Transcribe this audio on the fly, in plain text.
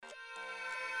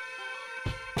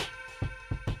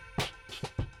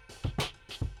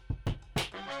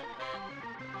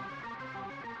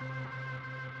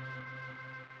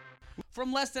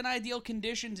From less than ideal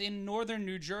conditions in northern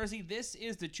New Jersey, this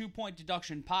is the 2 Point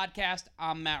Deduction podcast.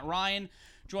 I'm Matt Ryan,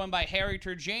 joined by Harry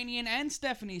Turjanian and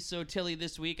Stephanie Sotilli.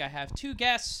 This week I have two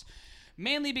guests,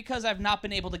 mainly because I've not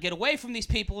been able to get away from these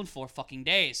people in 4 fucking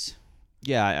days.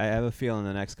 Yeah, I have a feeling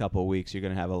the next couple of weeks you're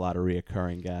going to have a lot of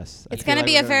reoccurring guests. It's going to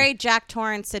be a very Jack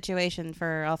Torrance situation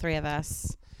for all three of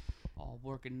us. All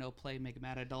work and no play make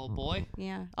Matt a dull boy.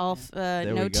 Yeah, no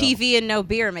TV and no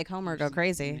beer make Homer go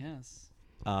crazy. Yes.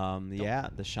 Yeah,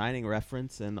 the Shining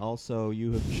reference, and also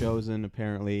you have chosen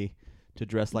apparently to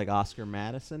dress like Oscar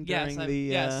Madison during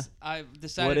I've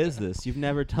decided. What is this? You've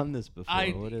never done this before.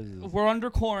 What is this? We're under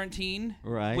quarantine,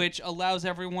 right? Which allows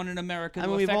everyone in America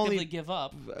to effectively give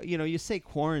up. You know, you say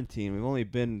quarantine.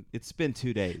 It's been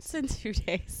 2 days. It's been 2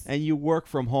 days. And you work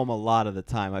from home a lot of the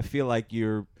time. I feel like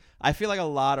a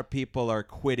lot of people are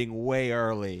quitting way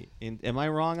early. Am I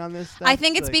wrong on this? I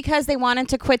think it's because they wanted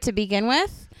to quit to begin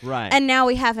with. Right. And now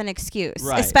we have an excuse.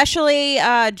 Right. Especially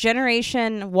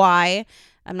Generation Y.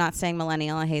 I'm not saying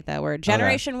millennial. I hate that word.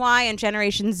 Generation Y and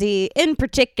Generation Z in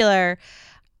particular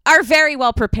are very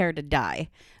well prepared to die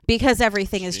because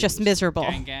everything is just miserable.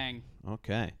 Gang.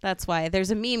 Okay. That's why there's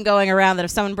a meme going around that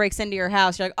if someone breaks into your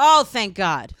house, you're like, oh, thank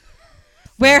God.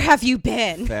 Where have you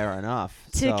been? Fair enough.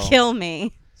 To kill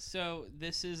me. So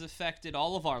this has affected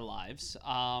all of our lives.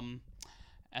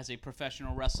 As a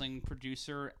professional wrestling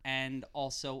producer and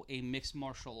also a mixed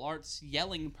martial arts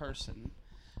yelling person,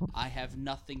 I have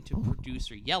nothing to produce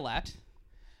or yell at.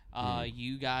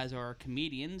 You guys are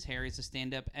comedians. Harry's a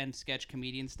stand-up and sketch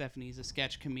comedian. Stephanie's a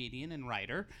sketch comedian and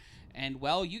writer. And,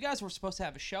 well, you guys were supposed to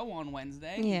have a show on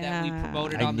Wednesday that we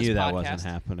promoted on this podcast. I knew that wasn't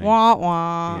happening. Wah,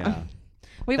 wah. Yeah.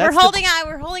 We're holding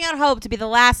out hope to be the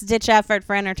last-ditch effort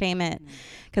for entertainment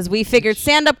because we figured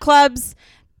stand-up clubs,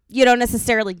 you don't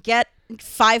necessarily get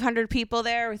 500 people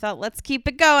there. We thought, let's keep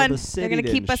it going. They're going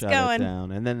to keep us going.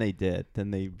 And then they did.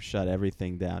 Then they shut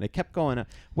everything down. It kept going.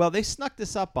 Well, they snuck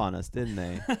this up on us, didn't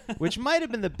they? Which might have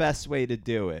been the best way to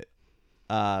do it,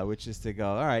 which is to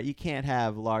go, all right, you can't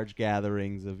have large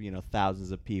gatherings of,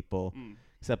 thousands of people,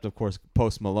 except, of course,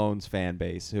 Post Malone's fan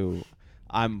base, who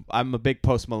I'm a big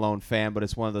Post Malone fan, but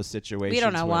it's one of those situations. We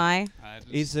don't know why.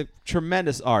 He's a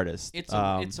tremendous artist. It's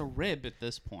a rib at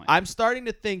this point. I'm starting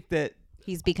to think that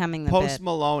he's becoming the Post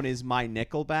Malone is my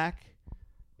Nickelback,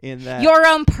 in that your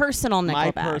own personal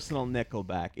Nickelback. My personal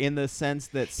Nickelback, in the sense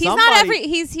that he's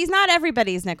not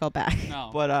everybody's Nickelback. No,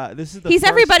 but this is he's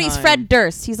everybody's Fred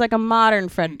Durst. He's like a modern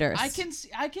Fred Durst.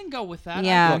 I can go with that.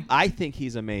 Yeah, look, I think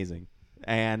he's amazing,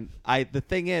 and the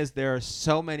thing is, there are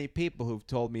so many people who've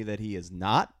told me that he is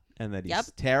not, and that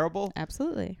he's terrible.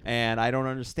 Absolutely. And I don't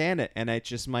understand it, and it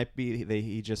just might be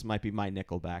he just might be my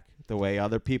Nickelback. The way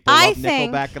other people love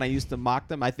Nickelback, and I used to mock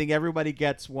them. I think everybody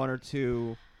gets one or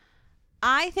two.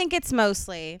 I think it's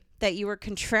mostly that you were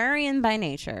contrarian by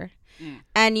nature,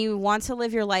 and you want to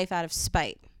live your life out of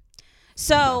spite.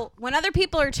 So when other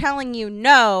people are telling you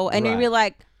no, and you're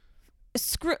like,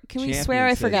 "Screw," can we swear?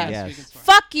 I forgot. Yes.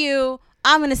 Fuck you.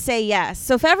 I'm going to say yes.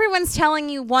 So if everyone's telling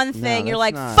you one thing, you're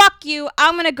like, fuck you,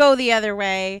 I'm going to go the other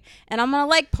way, and I'm going to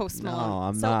like Post Malone. No,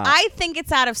 I'm so not. I think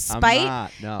it's out of spite, I'm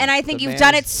not, no. And I think you've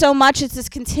done it so much, it's this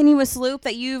continuous loop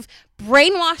that you've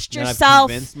brainwashed yourself. I've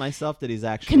convinced myself that he's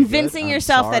actually convincing good.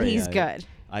 yourself that he's good.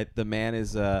 The man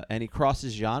is, and he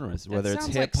crosses genres, whether it's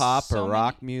hip-hop or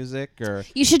rock music or...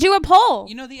 You should do a poll.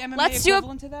 You know the MMA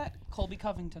equivalent to that? Colby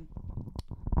Covington.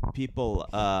 People...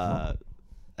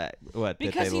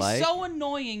 because he's so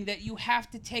annoying that you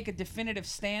have to take a definitive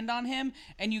stand on him,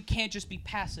 and you can't just be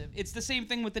passive. It's the same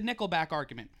thing with the Nickelback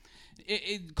argument.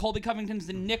 Colby Covington's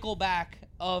the Nickelback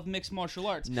of mixed martial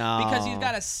arts. No. Because he's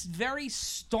got a very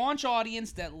staunch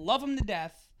audience that love him to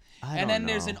death, and then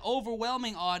there's an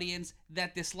overwhelming audience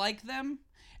that dislike them.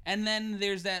 And then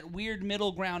there's that weird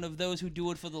middle ground of those who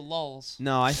do it for the lulls.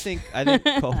 No, I think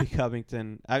Colby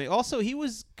Covington. I mean, also he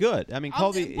was good. I mean,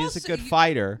 Colby is a good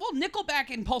fighter. Well, Nickelback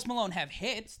and Post Malone have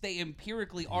hits. They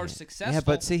empirically are successful. Yeah,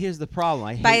 but see, here's the problem.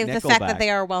 I hate by Nickelback. The fact that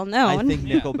they are well known. I think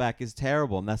Nickelback is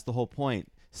terrible, and that's the whole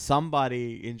point.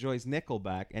 Somebody enjoys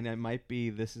Nickelback, and it might be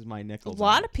this is my Nickelback. A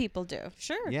lot of people do,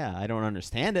 sure. Yeah, I don't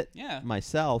understand it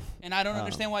myself. And I don't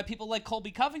understand why people like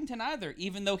Colby Covington either,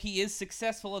 even though he is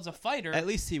successful as a fighter. At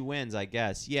least he wins, I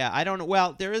guess. Yeah, I don't know.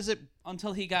 Well, there is a...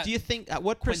 Until he got... Do you think...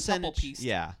 what percentage...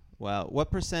 Yeah, well, what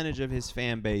percentage of his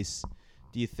fan base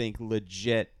do you think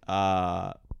legit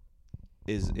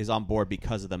is on board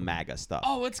because of the MAGA stuff?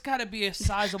 Oh, it's got to be a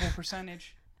sizable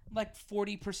percentage. Like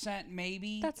 40%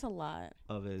 maybe. That's a lot.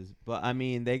 Of his, but I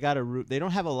mean, they got to root. They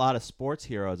don't have a lot of sports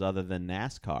heroes other than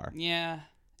NASCAR. Yeah,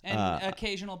 And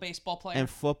occasional baseball player. And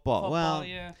football. Well,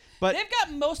 yeah. But they've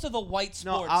got most of the white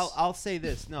sports. No, I'll say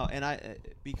this. No, and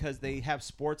because they have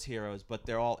sports heroes, but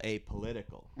they're all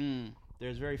apolitical.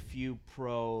 There's very few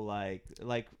pro like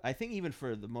I think even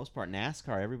for the most part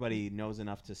NASCAR, everybody knows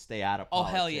enough to stay out of Oh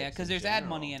politics. hell yeah, because there's ad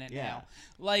money in it now.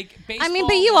 Like baseball. I mean,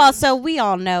 but we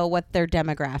all know what their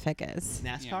demographic is.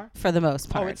 NASCAR for the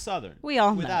most part. Oh, it's Southern. We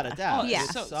all without know a doubt. Yeah.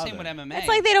 It's So, same with MMA. It's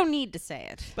like they don't need to say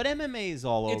it. But MMA is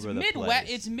all over the place.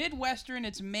 It's Midwestern.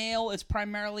 It's male. It's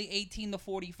primarily 18 to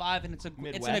 45, and it's an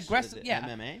aggressive. Yeah,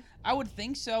 MMA. I would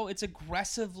think so. It's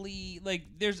aggressively like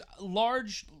there's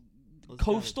large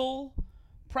coastal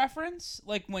preference.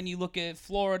 Like when you look at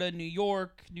Florida, New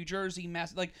York, New Jersey,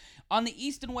 like on the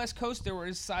East and West Coast, there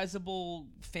were sizable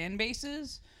fan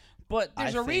bases. But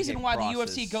there's a reason why the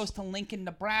UFC goes to Lincoln,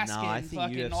 Nebraska, and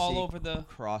fucking UFC all over the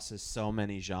crosses so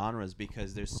many genres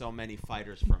because there's so many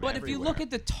fighters from everywhere. But if you look at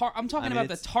the I'm talking about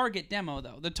the target demo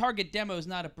though. The target demo is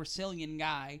not a Brazilian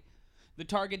guy. The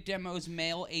target demo is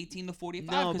male 18 to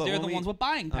 45 because they're the ones with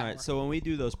buying power. All right, so when we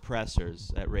do those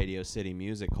pressers at Radio City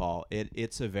Music Hall,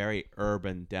 it's a very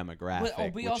urban demographic.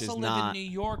 But we also live in New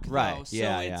York, though. Right,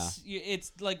 so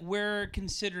it's like we're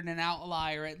considered an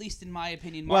outlier, at least in my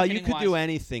opinion. Well, you could do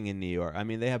anything in New York. I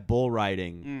mean, they have bull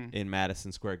riding in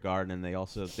Madison Square Garden, and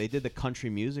they did the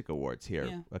Country Music Awards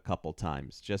here a couple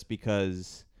times just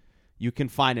because you can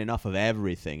find enough of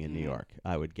everything in New York,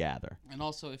 I would gather. And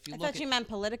also, if you I thought you meant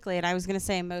politically, and I was going to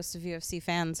say most of UFC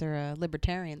fans are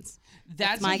libertarians.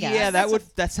 That's my guess. Yeah,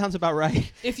 that sounds about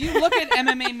right. If you look at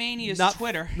MMA Mania's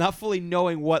Twitter, not fully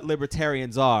knowing what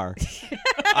libertarians are,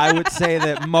 I would say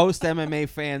that most MMA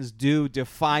fans do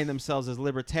define themselves as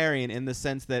libertarian in the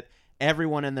sense that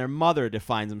everyone and their mother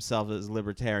defines themselves as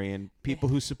libertarian. People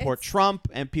who support Trump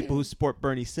and people who support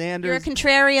Bernie Sanders. You're a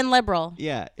contrarian liberal.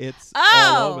 Yeah, it's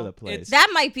all over the place. That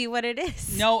might be what it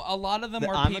is. No, a lot of them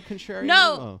are I'm a contrarian?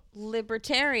 No,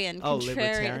 libertarian.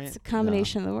 Libertarian? It's a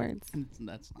combination of the words.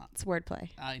 That's not. It's wordplay.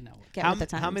 I know.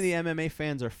 How many MMA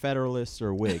fans are Federalists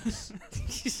or Whigs?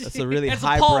 That's a really it's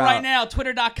highbrow. It's a poll right now,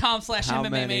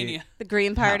 twitter.com/MMA Mania. The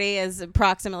Green Party is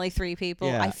approximately 3 people.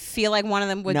 Yeah. I feel like one of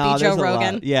them would be Joe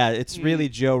Rogan. Yeah, it's really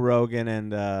Joe Rogan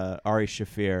and Ari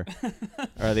Shaffir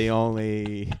are the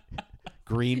only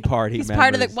Green Party members.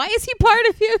 Part of the. Why is he part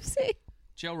of UFC?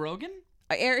 Joe Rogan?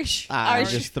 I'm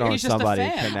just throwing somebody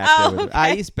connected with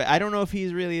it. I don't know if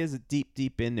he really is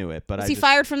deep into it, but was he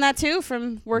fired from that too,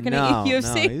 from working at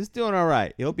UFC? No, he's doing all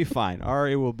right. He'll be fine.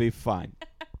 Ari will be fine.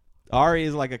 Ari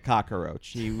is like a cockroach.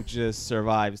 He just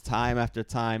survives time after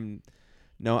time.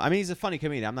 No, I mean, he's a funny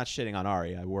comedian. I'm not shitting on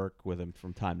Ari. I work with him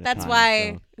from time to time. That's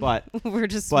why we're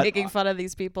just making fun of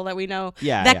these people that we know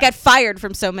that get fired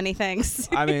from so many things.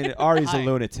 I mean, Ari's a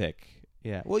lunatic.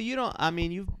 Yeah. Well, you don't. I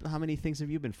mean, how many things have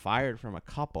you been fired from? A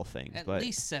couple things. At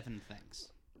least 7 things.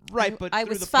 Right, but I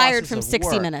was fired from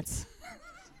 60 Minutes.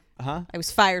 Huh? I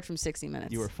was fired from 60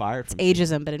 Minutes. You were fired from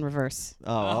ageism, but in reverse.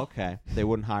 Oh, okay. They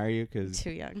wouldn't hire you because too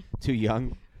young. Too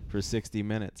young for 60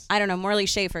 Minutes. I don't know. Morley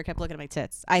Schaefer kept looking at my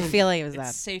tits. I feel like it was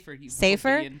that. Safer.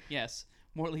 Safer? Yes.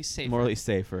 Morley Safer. Morley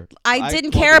Safer. I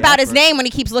didn't care about his name when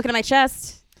he keeps looking at my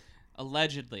chest.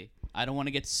 Allegedly. I don't want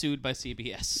to get sued by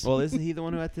CBS. Well, isn't he the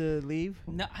one who had to leave?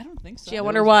 No, I don't think so. Gee, I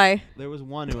wonder why. There was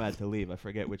one who had to leave. I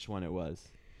forget which one it was.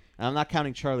 And I'm not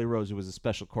counting Charlie Rose, who was a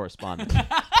special correspondent.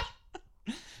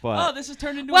 But this has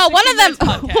turned into one of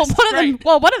them.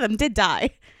 One of them did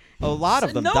die. A lot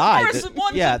of them died.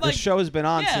 The show has been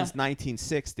on since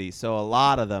 1960, so a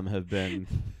lot of them have been.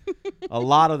 A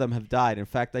lot of them have died. In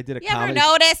fact, I did a comedy. You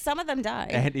ever notice? Some of them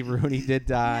died. Andy Rooney did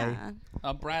die.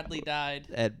 Yeah. Bradley died.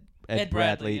 Ed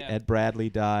Bradley. Yeah. Ed Bradley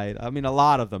died. I mean, a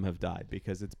lot of them have died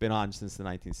because it's been on since the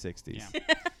 1960s.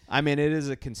 Yeah. I mean, it is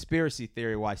a conspiracy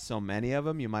theory why so many of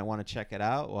them. You might want to check it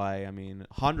out. Why? I mean,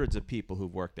 hundreds of people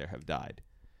who've worked there have died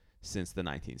since the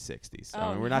 1960s.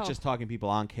 I mean, we're not just talking people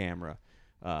on camera.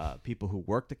 People who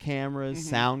work the cameras,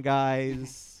 sound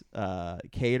guys,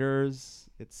 caterers.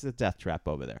 It's a death trap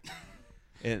over there.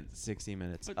 In 60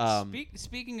 Minutes.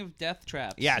 Speaking of death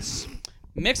traps. Yes.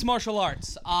 Mixed martial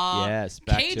arts. Yes,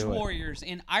 back Cage to Warriors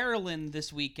in Ireland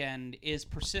this weekend is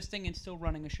persisting and still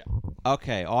running a show.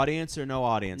 Okay, audience or no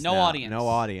audience? No audience. No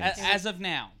audience. As of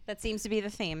now. That seems to be the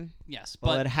theme. Yes.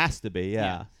 Well, it has to be,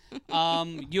 yeah.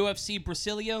 UFC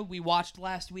Brasilia, we watched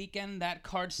last weekend. That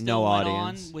card still went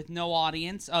on with no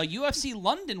audience. UFC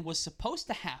London was supposed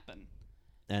to happen.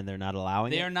 And they're not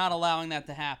allowing it? They are not allowing that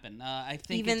to happen. I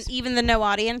think even the no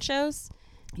audience shows?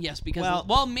 Yes, because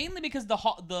mainly because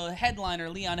the headliner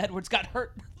Leon Edwards got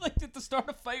hurt at the start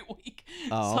of fight week,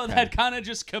 so that kind of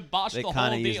just kiboshed the whole deal. They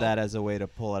kind of use that as a way to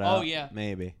pull it out. Oh yeah,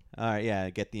 maybe. All right, yeah,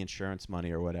 get the insurance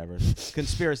money or whatever.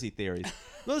 Conspiracy theories.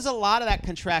 There's a lot of that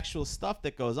contractual stuff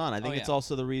that goes on. I think it's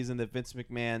also the reason that Vince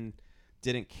McMahon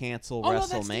didn't cancel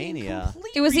WrestleMania.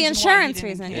 It was the insurance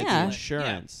reason. It's Yeah,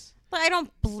 insurance. But I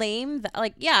don't blame I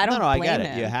don't. No, I blame get it.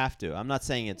 him. You have to. I'm not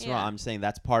saying it's wrong. I'm saying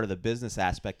that's part of the business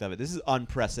aspect of it. This is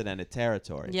unprecedented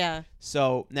territory. Yeah.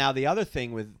 So now the other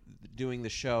thing with doing the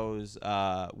shows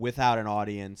without an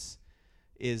audience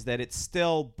is that it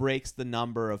still breaks the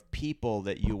number of people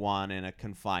that you want in a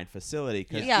confined facility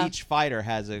because each fighter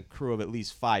has a crew of at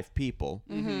least 5 people.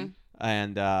 Mm-hmm.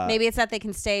 And maybe it's that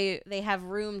they have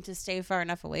room to stay far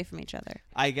enough away from each other.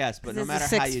 I guess, but no matter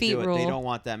how you do it, they don't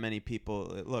want that many people.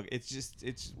 Look,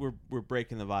 we're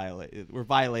breaking we're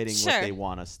violating what they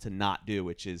want us to not do,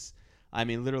 which is, I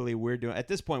mean, literally we're doing, at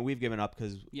this point we've given up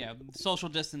because social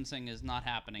distancing is not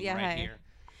happening right here.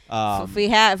 So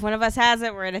if one of us has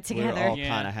it, we're in it together. We all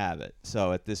kind of have it.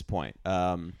 So at this point,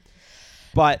 but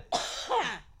all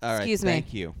right, excuse me.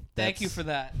 Thank you. Thank you for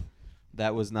that.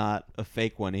 That was not a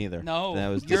fake one either. No, that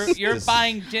was you're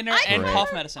buying dinner and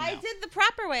cough medicine now. I did the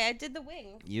proper way. I did the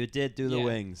wing. You did do the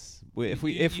wings. If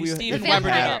we Steven have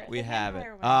Weber it, we have it.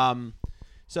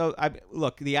 So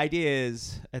look, the idea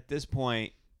is at this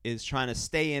point is trying to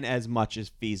stay in as much as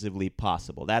feasibly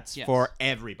possible. That's for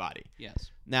everybody.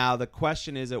 Yes. Now the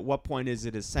question is, at what point is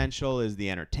it essential? Is the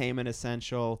entertainment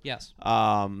essential? Yes.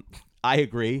 I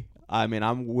agree. I mean,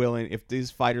 I'm willing, if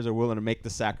these fighters are willing to make the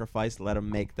sacrifice, let them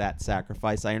make that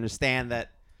sacrifice. I understand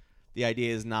that the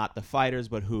idea is not the fighters,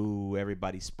 but who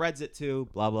everybody spreads it to,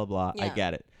 blah, blah, blah. Yeah. I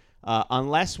get it.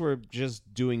 Unless we're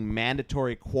just doing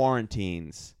mandatory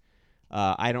quarantines,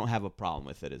 I don't have a problem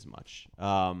with it as much.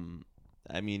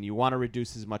 I mean, you want to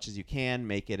reduce as much as you can,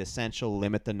 make it essential,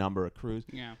 limit the number of crews.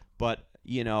 Yeah. But,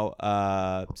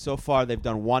 so far they've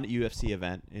done one UFC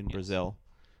event in Brazil.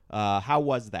 How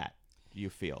was that? You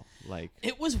feel like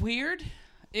it was weird.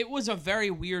 It was a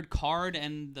very weird card,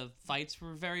 and the fights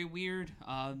were very weird.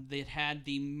 They had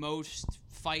the most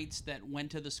fights that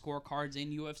went to the scorecards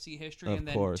in UFC history, and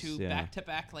then 2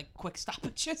 back-to-back like quick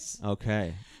stoppages.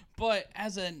 Okay. But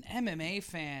as an MMA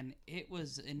fan, it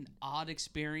was an odd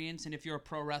experience, and if you're a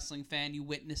pro wrestling fan, you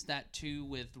witnessed that too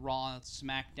with Raw,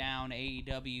 SmackDown,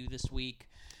 AEW this week.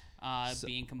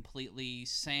 Being completely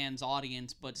sans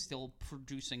audience, but still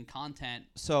producing content.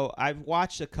 So I've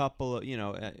watched a couple of,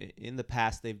 in the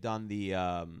past they've done the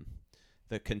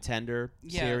Contender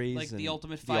series, like and the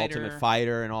Ultimate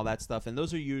Fighter and all that stuff, and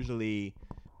those are usually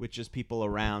with just people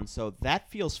around. So that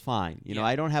feels fine.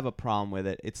 I don't have a problem with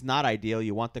it. It's not ideal.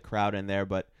 You want the crowd in there,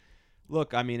 but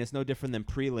look, I mean, it's no different than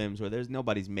prelims where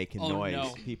nobody's making noise.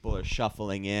 No. People are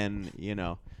shuffling in.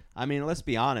 I mean, let's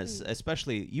be honest,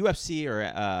 especially UFC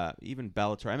or even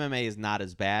Bellator. MMA is not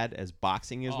as bad as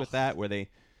boxing is with that, where they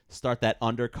start that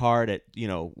undercard at,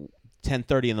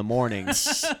 10:30 in the morning.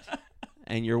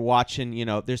 And you're watching,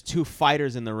 there's 2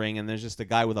 fighters in the ring, and there's just a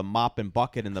guy with a mop and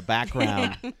bucket in the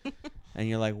background. And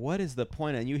you're like, what is the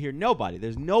point? And you hear nobody.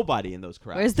 There's nobody in those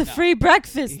crowds. Where's the free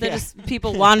breakfast? There's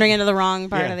people wandering into the wrong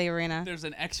part of the arena. There's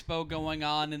an expo going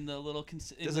on in the little...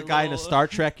 There's a guy in a Star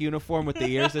Trek uniform with the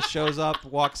ears that shows up,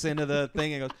 walks into the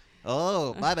thing and goes,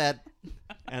 oh, my bad.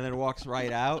 And then walks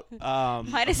right out.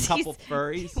 Couple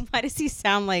furries. Why does he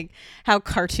sound like how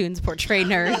cartoons portray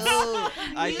nerds?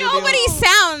 Nobody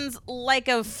sounds like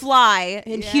a fly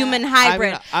in human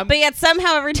hybrid. But yet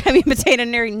somehow every time you imitate a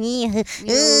nerd,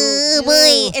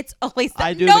 it's always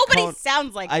that. Nobody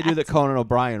sounds like that. I do the Conan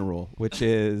O'Brien rule, which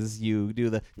is you do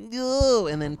the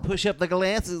and then push up the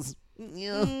glasses.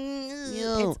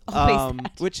 It's always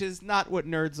that. Which is not what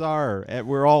nerds are.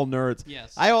 We're all nerds.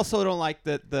 Yes. I also don't like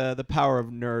that the power of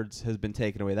nerds has been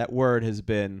taken away. That word has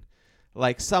been,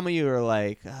 like, some of you are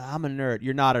like, I'm a nerd.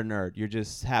 You're not a nerd. You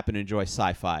just happen to enjoy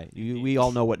sci-fi. We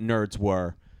all know what nerds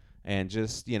were. And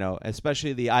just,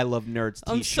 especially the I Love Nerds t-shirts.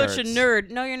 I'm such a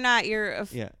nerd. No, you're not.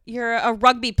 You're a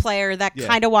rugby player that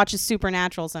kind of watches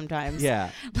Supernatural sometimes. Yeah.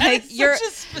 Like you're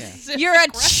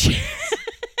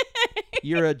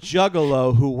You're a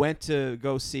juggalo who went to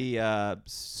go see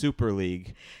Super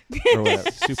League or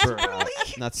whatever.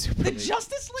 Not Super League.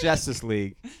 Justice League. Justice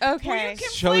League. Okay.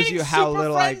 Shows you how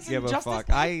little I give a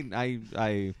fuck.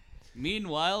 I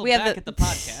Meanwhile, back at the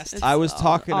podcast, I was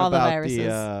talking about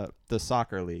the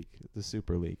soccer league, the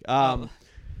Super League.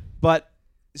 But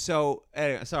so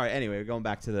anyway, we're going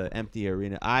back to the empty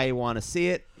arena. I want to see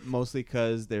it mostly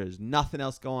because there's nothing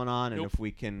else going on, and if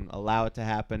we can allow it to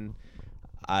happen,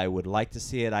 I would like to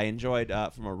see it. I enjoyed,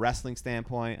 from a wrestling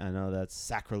standpoint, I know that's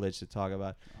sacrilege to talk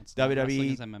about.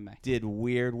 WWE did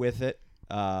weird with it.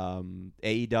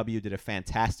 AEW did a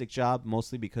fantastic job,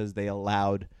 mostly because they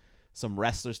allowed some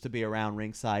wrestlers to be around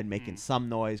ringside, making some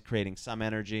noise, creating some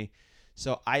energy.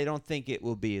 So I don't think it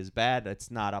will be as bad. It's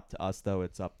not up to us, though.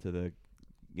 It's up to the,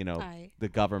 the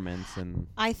governments. And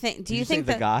I think. Do Did you think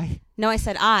say the guy? No, I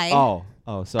said I.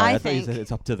 Oh, sorry. I thought you think said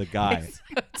it's up to the guy.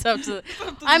 It's up to.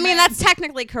 I mean, that's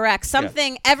technically correct.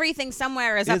 Everything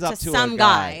somewhere is It up is to a some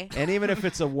guy. And even if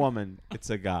it's a woman, it's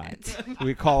a guy.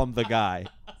 We call him the guy.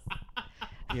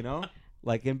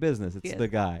 Like in business, it's the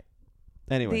guy.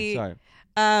 Anyway, sorry.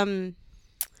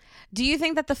 Do you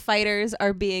think that the fighters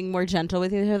are being more gentle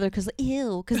with each other because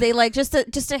they like just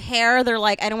a hair? They're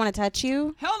like, I don't want to touch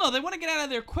you. Hell no, they want to get out of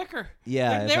there quicker.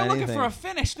 Yeah, they're looking for a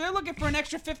finish. They're looking for an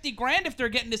extra $50,000 if they're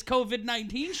getting this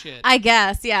COVID-19 shit. I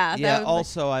guess, yeah. Yeah.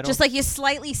 Also, I don't just like you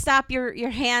slightly stop your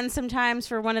hand sometimes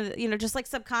for one of the, just like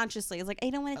subconsciously. It's like I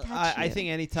don't want to touch you. I think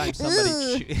anytime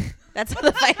somebody. That's what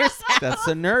the fighters sound. That's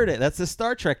a nerd. That's the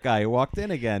Star Trek guy who walked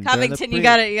in again. Covington, you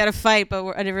gotta fight, but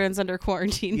everyone's under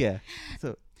quarantine. Yeah.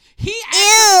 So. He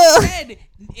actually said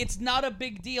it's not a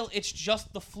big deal. It's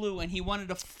just the flu, and he wanted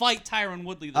to fight Tyron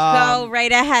Woodley. Go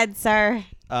right ahead, sir.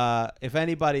 If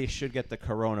anybody should get the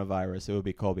coronavirus, it would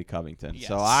be Colby Covington. Yes.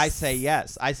 So I say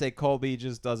yes. I say Colby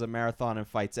just does a marathon and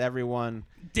fights everyone.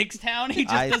 Dickstown? He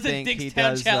just does a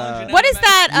Dickstown challenge. What is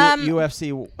that?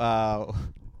 UFC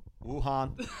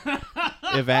Wuhan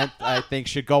event, I think,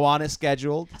 should go on as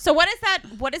scheduled. So what is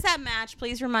that match?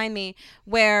 Please remind me.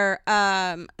 Where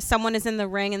someone is in the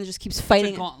ring and just keeps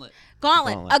fighting. It's a gauntlet.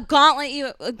 A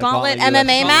gauntlet MMA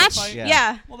match?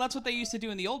 Yeah. Well, that's what they used to do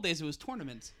in the old days. It was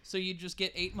tournaments. So you just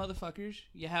get 8 motherfuckers.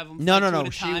 You have them No. at a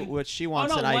time. What she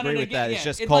wants, and I agree with that. It's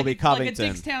just it's Colby like Covington.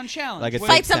 Like a Dickstown challenge. Like a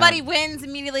Fight Dickstown. somebody, wins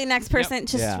immediately. Next person,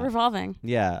 revolving.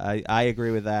 Yeah, I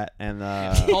agree with that. And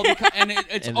and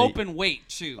it's open weight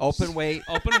too. Open weight.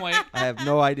 Open weight. I have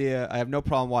no idea. I have no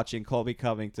problem watching Colby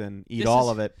Covington eat all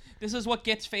of it. This is what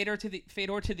gets Fedor to the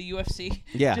UFC.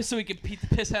 Yeah. Just so he can beat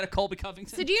the piss out of Colby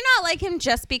Covington. So do you not like him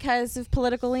just because of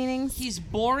political leanings? He's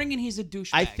boring and he's a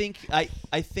douchebag.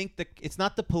 I think that it's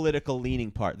not the political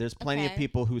leaning part. There's plenty of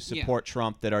people who support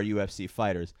Trump that are UFC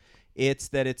fighters. It's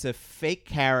that it's a fake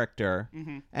character,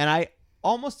 and I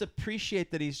almost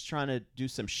appreciate that he's trying to do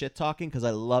some shit talking because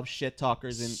I love shit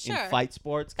talkers in fight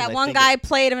sports. That one guy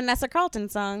played a Vanessa Carlton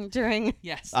song during.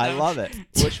 Yes, I love it.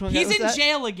 Which one? He's in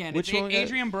jail again. Which one?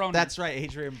 Adrian Broner. That's right,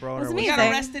 Adrian Broner. He got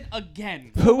arrested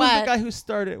again. Who was the guy who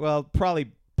started? Well,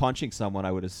 probably punching someone,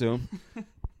 I would assume.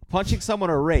 Punching someone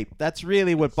or rape. That's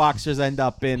really what boxers end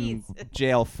up in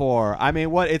jail for. I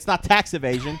mean, it's not tax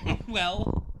evasion.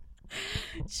 Well,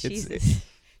 Jesus.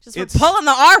 We're pulling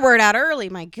the R word out early,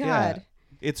 my God. Yeah.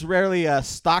 It's rarely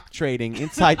stock trading,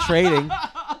 inside trading.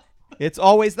 It's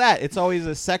always that. It's always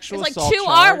a sexual assault. It's like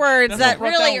 2 R words that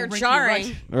really are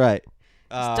jarring. Right.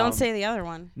 Don't say the other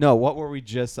one. No, what were we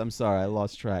just? I'm sorry, I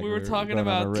lost track. We were talking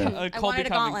about Colby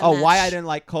Covington. Oh, why I didn't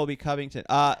like Colby Covington.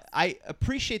 I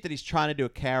appreciate that he's trying to do a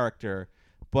character,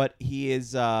 but he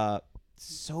is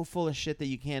so full of shit that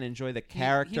you can't enjoy the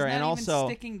character. He's not and even also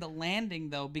sticking the landing,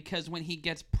 though, because when he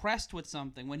gets pressed with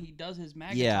something, when he does his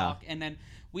MAGA talk, and then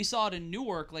we saw it in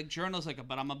Newark, like journalists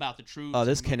but I'm about the truth. Oh,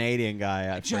 this Canadian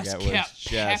guy, I forget, was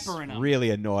just really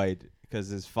annoyed because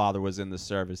his father was in the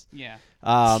service. Yeah.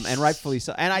 And rightfully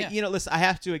so. And listen, I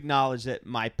have to acknowledge that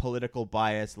my political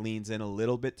bias leans in a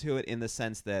little bit to it in the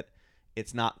sense that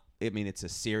it's not. I mean, it's a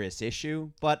serious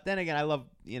issue, but then again, I love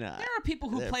There are people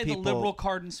who play the liberal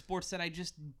card in sports that I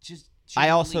just. I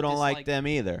also don't like them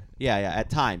either. Yeah, at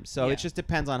times. So it just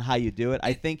depends on how you do it.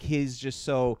 I think he's just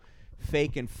so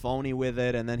fake and phony with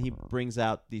it, and then he brings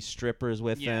out these strippers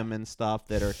with him and stuff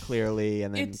that are clearly,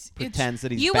 and then pretends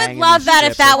that he's. You banging would love that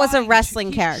strippers. if that was a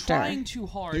wrestling character. He's trying too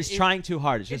hard. He's trying too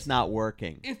hard. It's just not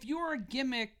working. If you're a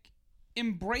gimmick,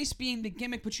 embrace being the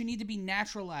gimmick, but you need to be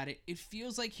natural at it. It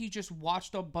feels like he just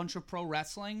watched a bunch of pro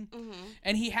wrestling,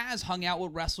 and he has hung out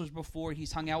with wrestlers before.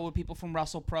 He's hung out with people from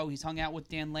Wrestle Pro. He's hung out with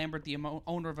Dan Lambert, the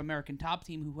owner of American Top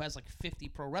Team, who has like 50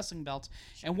 pro wrestling belts,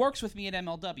 and works with me at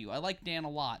MLW. I like Dan a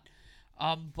lot.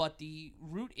 But the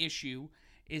root issue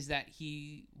is that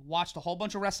he watched a whole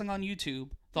bunch of wrestling on YouTube,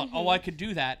 thought, oh, I could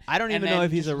do that. I don't even know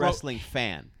if he's a wrestling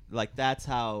fan. Like, that's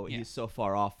how he's so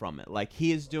far off from it. Like,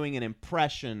 he is doing an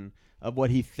impression of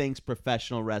what he thinks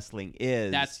professional wrestling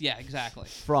is. Exactly.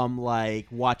 From, like,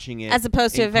 watching it as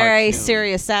opposed to a very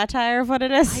serious satire of what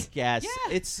it is. I guess.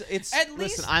 Yeah. It's At listen,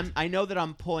 least I know that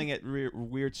I'm pulling at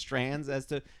weird strands as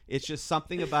to, it's just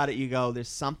something about it. You go, there's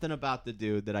something about the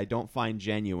dude that I don't find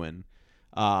genuine.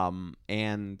 And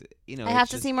I have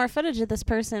to see more footage of this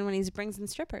person when he brings in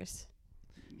strippers.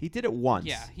 He did it once.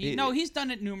 Yeah, he's done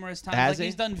it numerous times. Has like he?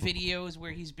 He's done videos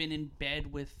where he's been in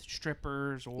bed with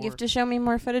strippers. Or You have to show me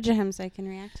more footage of him so I can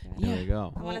react to it. There you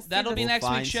go. I wanna see that'll this. be We'll next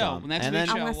find week's show. some. Next And week's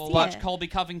then- I show, wanna we'll see watch it. Colby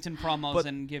Covington promos But-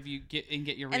 and get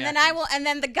your reaction. And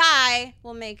then the guy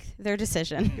will make their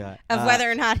decision Guy. of whether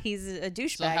or not he's a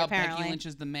douchebag. So how apparently, Becky Lynch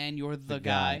is the man, you're the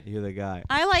guy. You're the guy.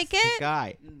 I like The it.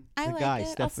 guy. I The like guy. it.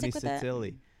 I'll Stephanie stick with it.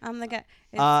 Santilli. I'm the guy.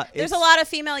 There's It's- a lot of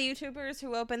female YouTubers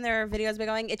who open their videos by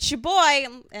going, "It's your boy,"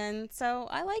 and so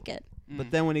I like it.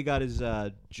 But then when he got his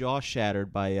jaw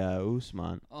shattered by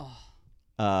Usman,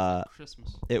 Oh,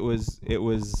 Christmas.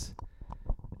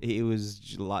 he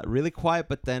was really quiet,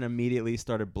 but then immediately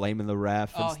started blaming the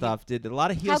ref and Oh, stuff. Did a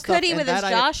lot of heel How stuff. could he and with his that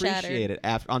jaw I shattered? appreciated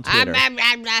on Twitter.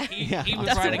 He was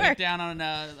Doesn't writing work. it down on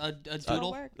a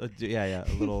doodle. work. Yeah,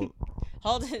 a little.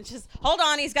 Hold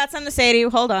on. He's got something to say to you.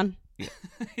 Hold on.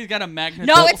 He's got a magnet.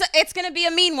 No, it's gonna be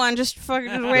a mean one. Just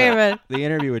fucking wait a minute. The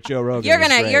interview with Joe Rogan. You're was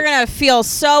great. gonna feel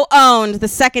so owned the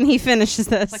second he finishes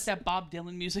this. It's like that Bob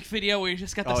Dylan music video where he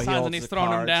just got the he signs holds and he's the throwing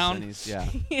them cards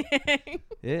down. and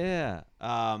yeah.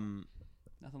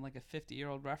 Nothing like a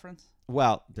 50-year-old reference.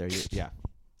 Well, there you. Yeah.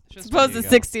 Just Supposed you to go.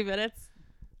 60 minutes.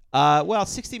 Well,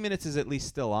 60 Minutes is at least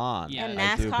still on. Yeah. And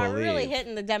I do NASCAR believe. really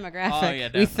hitting the demographic. Oh, yeah,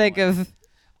 we think definitely. of.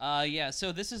 Yeah,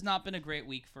 so this has not been a great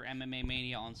week for MMA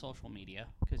Mania on social media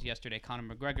because yesterday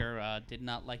Conor McGregor did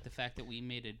not like the fact that we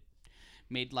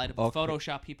made light of the Okay.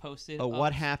 Photoshop he posted. Oh,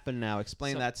 what happened now?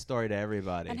 Explain So- that story to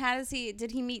everybody. And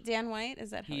did he meet Dan White? Is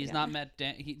that how He's he not got met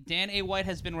Dan A. White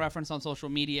has been referenced on social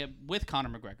media with Conor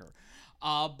McGregor.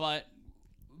 But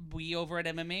we over at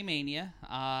MMA Mania,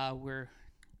 we're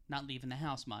not leaving the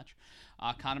house much.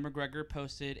 Conor McGregor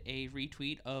posted a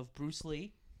retweet of Bruce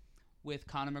Lee with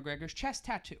Conor McGregor's chest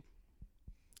tattoo.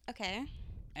 Okay.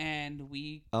 And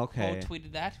we Okay. quote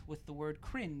tweeted that with the word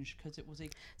cringe because it was a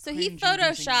So he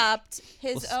cringe-inducing- photoshopped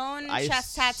his Well, own I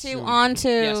chest tattoo assume- onto.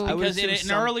 Yes, I would because in assume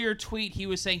an some- earlier tweet he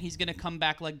was saying he's going to come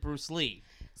back like Bruce Lee.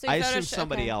 So he I assume photosho-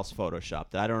 somebody okay. else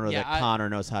photoshopped it. I don't know Yeah, that Connor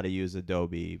knows how to use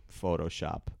Adobe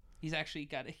Photoshop. He's actually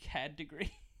got a CAD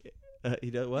degree.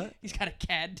 He does what? He's got a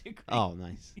CAD degree. Oh,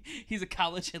 nice. He's a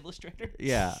college illustrator.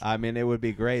 Yeah, I mean, it would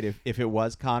be great if it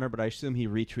was Connor, but I assume he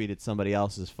retweeted somebody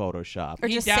else's Photoshop. Or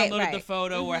He just say- downloaded the right.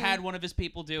 photo or had one of his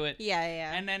people do it. Yeah.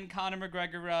 And then Conor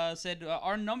McGregor said,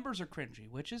 our numbers are cringy,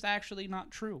 which is actually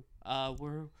not true.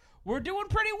 We're doing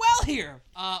pretty well here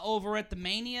over at the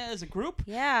Mania as a group.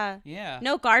 Yeah. Yeah.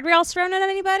 No guardrails thrown at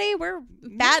anybody. We're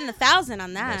batting 1,000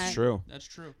 on that. That's true. That's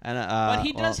true. And But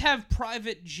he does well, have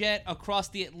private jet across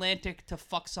the Atlantic to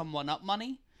fuck someone up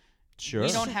money. sure.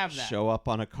 we don't have that. Show up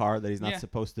on a car that he's not Yeah.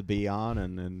 supposed to be on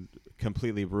and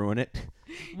completely ruin it.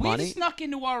 We've Money? snuck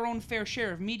into our own fair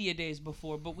share of media days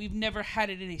before, but we've never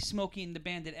had it in a Smokey and the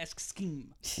Bandit-esque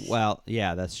scheme. Well,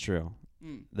 yeah, that's true.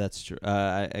 Mm. That's true.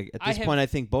 At this have- point, I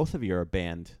think both of you are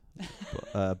banned.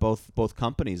 Both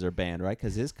companies are banned, right?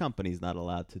 Because his company's not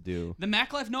allowed to do. The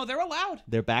Mac Life, no, they're allowed.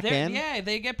 They're back end? Yeah,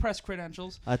 they get press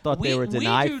credentials. I thought they were We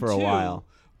denied do for a too, while.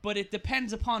 But it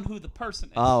depends upon who the person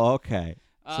is. Oh, okay.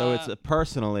 So it's Uh, a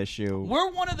personal issue. We're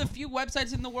one of the few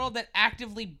websites in the world that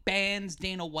actively bans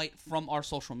Dana White from our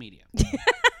social media.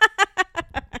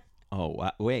 Oh,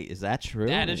 wait, is that true?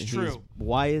 That is true.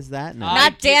 Why is that now?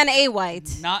 Not Dan A.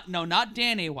 White. Not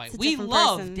Dan A. White. It's a We different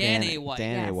love person. Dan A. White.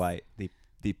 Dan A. Yes. White,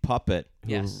 the puppet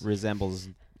who Yes. resembles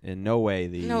in no way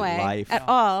the No way. life At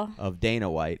all. of Dana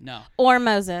White No. Or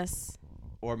Moses.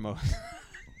 or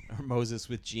or Moses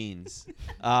with jeans.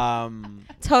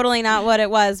 Totally not what it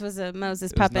was a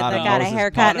Moses It was puppet not that a got a Moses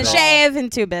haircut and a puppet at all. shave in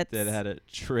 2 bits. that had a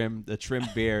trimmed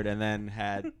beard and then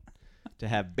had to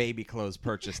have baby clothes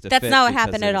purchased to That's fit not what because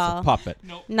happened it at was all. a puppet.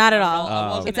 Nope. Not at all. I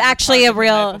wasn't It's in the actually a Target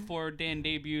the night real- before Dan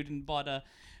debuted and bought a.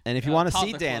 And if you want to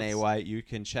see toddler Dan A. clothes. White, you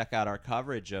can check out our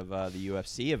coverage of the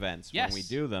UFC events Yes. when we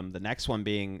do them. The next one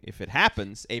being, if it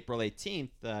happens, April 18th,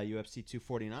 UFC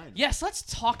 249. Yes, let's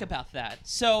talk about that.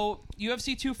 So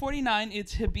UFC 249,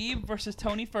 it's Khabib versus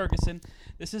Tony Ferguson.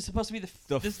 This is supposed to be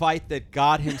The this fight that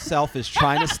God himself is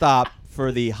trying to stop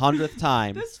for the 100th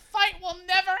time. This fight will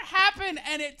never happen,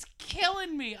 and it's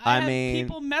killing me. I have mean,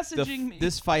 people messaging me.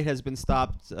 This fight has been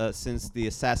stopped since the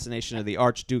assassination of the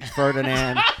Archduke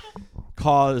Ferdinand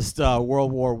caused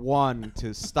World War I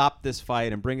to stop this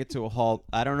fight and bring it to a halt.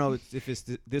 I don't know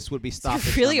if this would be stopped.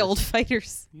 They're at really number- old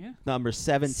fighters. Yeah. Number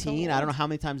 17. So I don't know old. how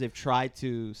many times they've tried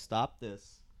to stop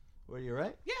this. Were you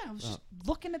right? Yeah, I was just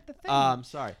looking at the thing.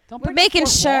 Sorry. Don't We're break the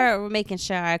fourth wall. making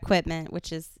sure our equipment,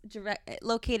 which is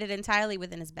located entirely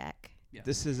within his back.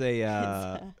 This is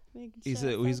a. Making He's sure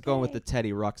it's he's going with okay. the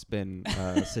Teddy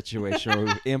Ruxpin situation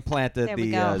where we implanted There we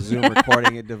the go. Zoom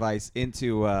recording device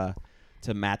into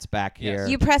to Matt's back here.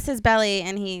 You press his belly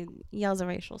and he yells a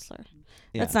racial slur.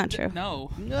 Yeah. That's not true. No,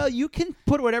 you can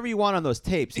put whatever you want on those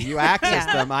tapes. If you access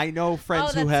them, I know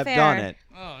friends who have fair. done it.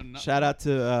 oh no. Shout out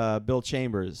to Bill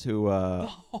Chambers, who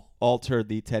altered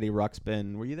the Teddy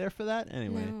Ruxpin. Were you there for that?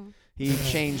 Anyway, No. he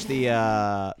changed the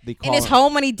In his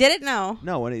home when he did it? No.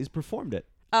 No, when he's performed it.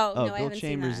 Oh, no, I Bill haven't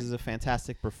Chambers seen is that. a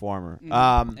fantastic performer.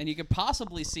 And you could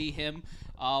possibly see him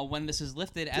when this is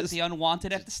lifted at the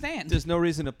Unwanted at the stand. There's no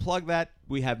reason to plug that.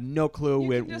 We have no clue You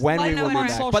when can just we let will them be on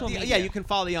back. social But media. you can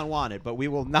follow the Unwanted, but we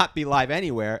will not be live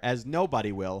anywhere, as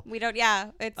nobody will. We don't.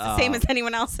 Yeah, it's the same as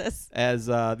anyone else's. As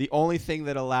the only thing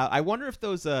that I wonder if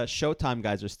those Showtime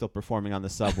guys are still performing on the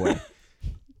subway.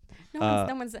 No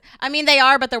one's. I mean, they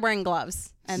are, but they're wearing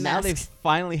gloves and Now masks. they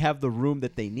finally have the room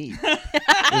that they need. Is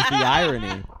the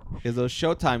irony. Because those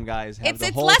Showtime guys have It's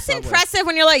the whole less subway. impressive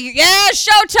when you're like, yeah,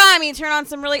 Showtime. You turn on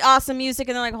some really awesome music,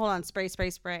 and they're like, hold on, spray,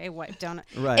 wipe down.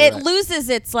 Right, It right. loses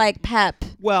its like pep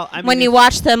Well, I mean, when you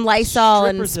watch them Lysol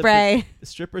and strippers have spray.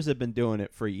 strippers have been doing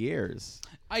it for years.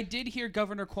 I did hear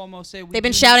Governor Cuomo say They've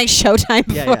been shouting Showtime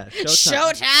before. Yeah,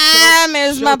 Showtime. Showtime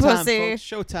is my Showtime, pussy. folks,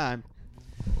 Showtime.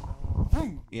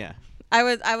 Yeah. I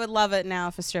would love it now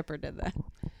if a stripper did that.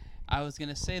 I was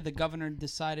gonna say the governor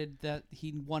decided that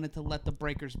he wanted to let the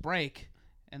breakers break,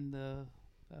 and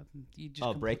you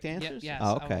just break dancers? Yes.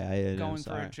 Oh, okay. I didn't know, going for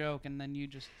sorry. a joke, and then you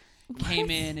just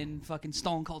came in and fucking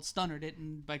stone cold stunnered it,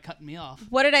 and by cutting me off.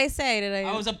 What did I say?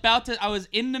 I was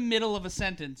in the middle of a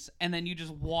sentence, and then you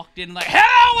just walked in like,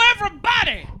 "Hello,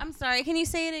 everybody!" I'm sorry. Can you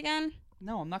say it again?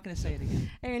 No, I'm not gonna say it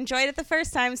again. I enjoyed it the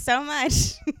first time so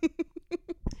much.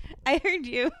 I heard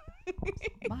you.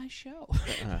 My show.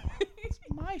 It's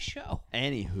my show.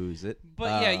 Anywho's it.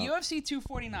 But yeah, UFC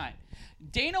 249.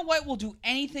 Dana White will do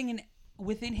anything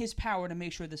within his power to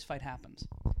make sure this fight happens.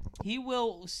 He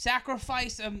will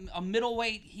sacrifice a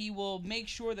middleweight. He will make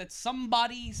sure that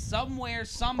somebody, somewhere,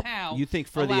 somehow. You think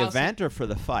for the event or for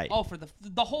the fight? Oh, for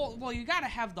the whole. Well, you got to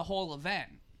have the whole event.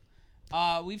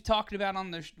 We've talked about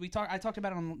I talked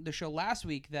about on the show last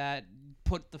week that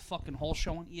put the fucking whole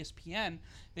show on ESPN.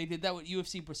 They did that with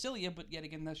UFC Brasilia, but yet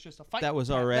again, that's just a fight. That was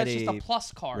already that's just a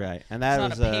plus card, right? And that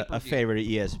was a pay-per-view. favorite of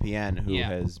ESPN who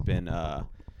has been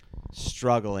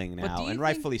struggling But now, do you and think-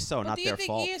 rightfully so. but Not do you their think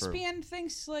fault. ESPN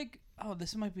thinks like, oh,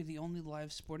 this might be the only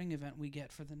live sporting event we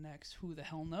get for the next who the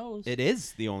hell knows? It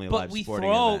is the only but live we sporting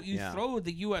throw event. Yeah. throw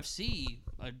the UFC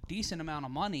a decent amount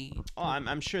of money. Oh,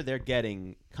 I'm sure they're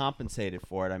getting compensated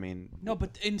for it. I mean, No,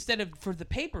 but instead of for the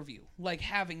pay-per-view, like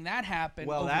having that happen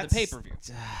well, over that's the pay-per-view.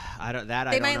 I don't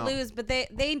They might know. lose, but I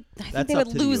think That's they up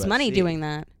would to the lose money UFC. doing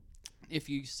that. If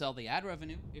you sell the ad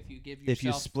revenue, if you give yourself, If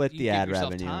you split the give ad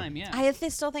yourself revenue. time, yeah. I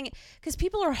still think because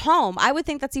people are home. I would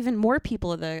think that's even more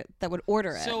people that would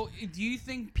order it. So, do you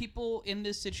think people in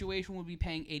this situation would be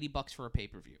paying $80 for a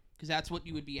pay-per-view? Because that's what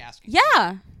you would be asking.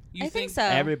 yeah, You I think so.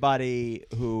 Everybody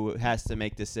who has to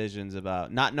make decisions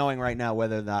about not knowing right now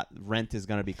whether or not rent is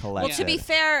going to be collected. Well, to be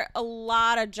fair, a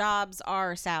lot of jobs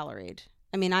are salaried.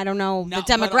 I mean, I don't know No, the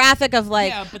but, demographic of like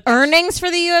yeah, but earnings for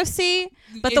the UFC,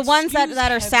 but the It ones that skews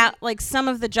are heavy- like some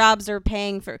of the jobs are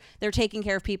they're taking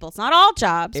care of people. It's not all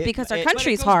jobs because our But it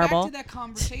country's But it goes horrible. Back to that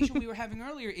conversation we were having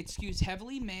earlier. It skews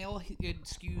heavily male. It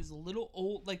skews a little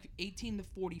old, like 18 to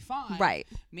 45. Right.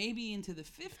 Maybe into the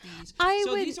 50s. I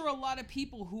So would- these are a lot of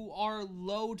people who are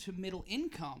low to middle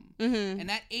income. Mm-hmm. And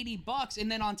that $80,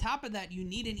 and then on top of that, you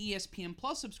need an ESPN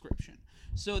Plus subscription.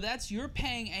 So you're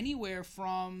paying anywhere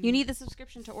from. You need the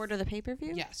subscription to order the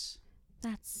pay-per-view? Yes.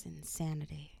 That's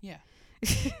insanity. Yeah.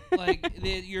 Like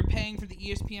you're paying for the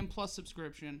ESPN Plus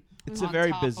subscription. It's a on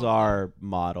very top of bizarre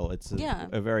model. It's Yeah.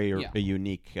 a very Yeah. a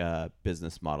unique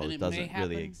business model. And It it may doesn't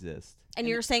really happen. exist. And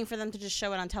you're saying for them to just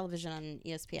show it on television on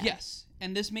ESPN? Yes,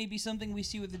 and this may be something we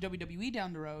see with the WWE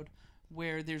down the road,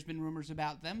 where there's been rumors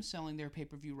about them selling their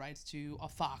pay-per-view rights to a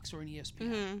Fox or an ESPN,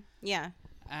 Mm-hmm. Yeah.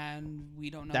 and we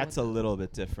don't know. That's a what little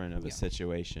bit different of a Yeah.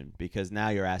 situation because now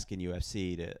you're asking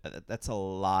UFC to. That's a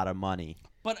lot of money.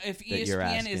 But if that you're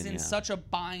ESPN is asking, in yeah. such a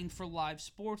bind for live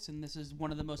sports, and this is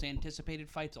one of the most anticipated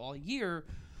fights all year,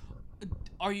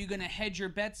 are you going to hedge your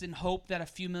bets and hope that a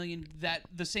few million, that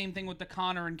the same thing with the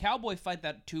Conor and Cowboy fight,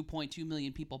 that 2.2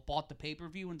 million people bought the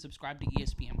pay-per-view and subscribed to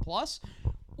ESPN Plus,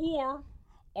 or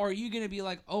are you going to be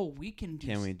like, oh, we can do?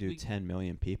 Can we do 10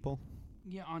 million people?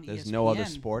 Yeah, on There's ESPN. no other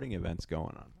sporting events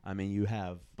going on. I mean, you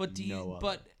have. But do you? no other.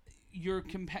 But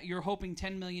you're hoping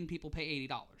 10 million people pay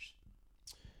 $80.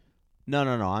 No.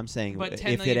 I'm saying But if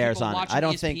 10 it million airs people on, watching I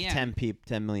don't think ESPN.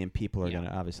 10 million people are Yeah. going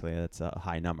to. Obviously, that's a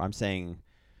high number. I'm saying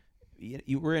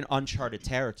we're in uncharted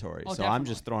territory, Oh, so I'm definitely.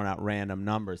 just throwing out random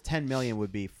numbers. 10 million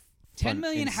would be 10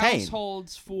 million insane.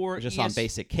 households for just on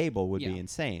basic cable would be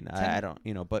insane. I don't,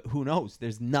 but who knows?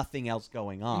 There's nothing else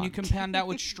going on. And you compound that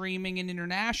with streaming and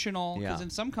international, because Yeah. in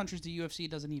some countries the UFC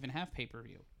doesn't even have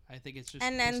pay-per-view. I think it's just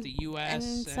and the U.S.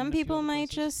 And some a few people other might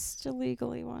places. just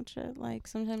illegally watch it. Like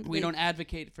sometimes We don't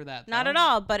advocate for that. Not though. at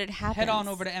all, but it happens. Head on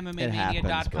over to happens,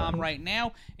 MMAmania.com but- right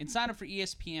now and sign up for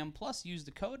ESPN Plus. Use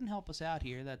the code and help us out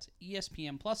here. That's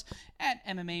ESPN Plus at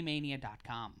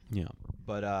MMAmania.com. Yeah,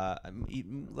 but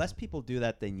less people do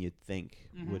that than you'd think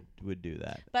would do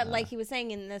that. But like he was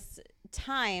saying, in this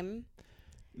time,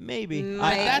 maybe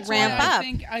might That's ramp why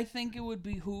up. I think it would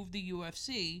behoove the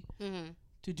UFC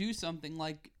to do something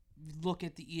like look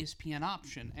at the ESPN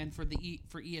option, and for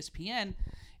ESPN,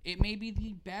 it may be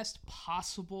the best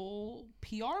possible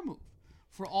PR move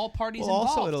for all parties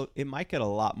involved. Also, it might get a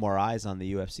lot more eyes on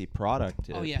the UFC product.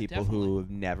 People definitely. who have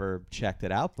never checked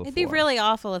it out before. it'd be really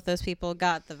awful if those people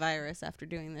got the virus after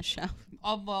doing this show.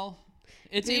 Well,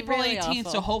 it's It'd be April really 18th,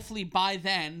 awful. so hopefully by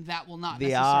then that will not The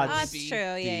necessarily odds- That's be.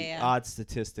 true. The Yeah. odds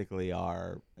statistically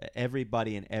are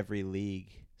everybody in every league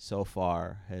so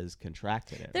far has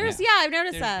contracted it. There's right? I've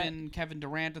noticed There's that. been Kevin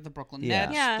Durant of the Brooklyn Yeah.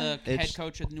 Nets, Yeah. the head It's-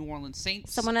 coach of the New Orleans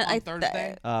Saints Someone on I-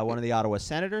 Thursday. One of the Ottawa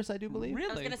Senators, I do believe. Really?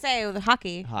 I was gonna say with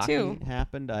hockey too.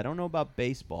 Happened. I don't know about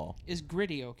baseball. Is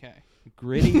Gritty okay?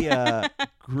 Gritty,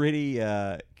 Gritty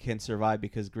can survive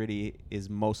because Gritty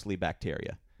is mostly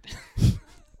bacteria.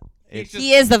 It's,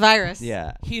 He is the virus.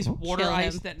 yeah. He's water Kill him.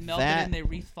 ice that melted That- and they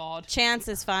rethawed. Chance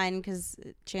is fine because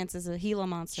Chance is a Gila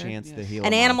monster. Chance Yeah. the Gila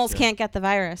And animals monster. can't get the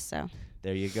virus, so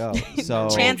There you go. So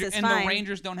Chance is and fine. the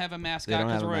Rangers don't have a They mascot don't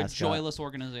because have a we're a mascot. joyless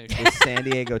organization. the San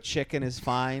Diego Chicken is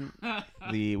fine.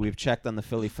 We've checked on the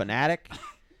Philly Fanatic.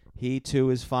 He too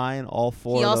is fine. All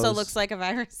four. he of also those, looks like a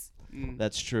virus.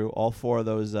 That's true. All four of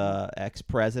those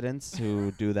ex-presidents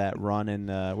who do that run in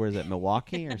where is it,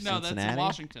 Milwaukee or No, Cincinnati? that's in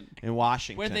Washington. In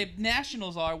Washington. Where the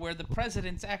Nationals are, where the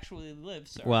presidents actually live,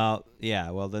 sir. Well, yeah.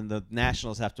 Well, then the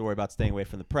Nationals have to worry about staying away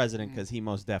from the president because he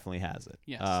most definitely has it.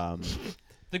 Yes.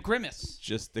 The Grimace.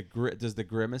 Just does the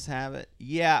Grimace have it?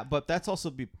 Yeah, but that's also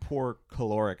be poor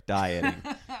caloric dieting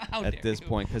How at dare this you.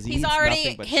 point because He's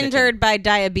already hindered by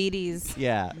diabetes,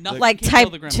 Yeah, Nothing like can kill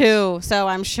type the Grimace. 2. So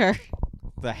I'm sure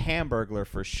the Hamburglar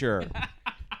for sure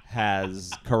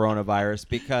has coronavirus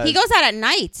because he goes out at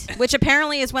night, which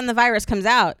apparently is when the virus comes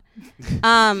out.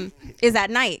 Is at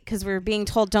night because we're being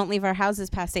told don't leave our houses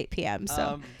past 8 p.m.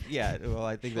 So yeah. Well,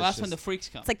 I think Well, that's that's when the just, freaks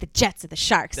come. it's like the Jets or the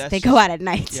Sharks. That's They go just- out at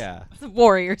night. yeah. The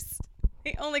Warriors.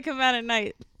 They only come out at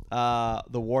night.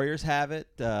 The Warriors have it.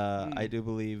 I do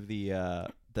believe the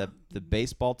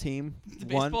baseball team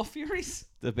the won. Baseball Furies.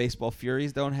 The baseball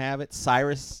Furies don't have it.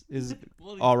 Cyrus is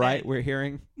Well, he's all right. dead. We're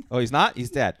hearing. Oh, he's not. He's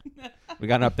dead. We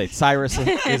got an update. Cyrus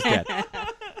is dead.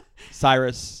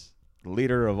 Cyrus, the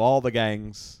leader of all the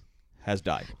gangs, has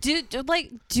died.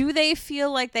 Do they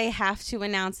feel like they have to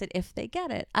announce it if they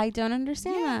get it? I don't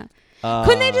understand that.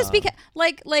 Couldn't they just be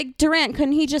like Durant?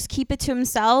 Couldn't he just keep it to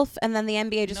himself and then the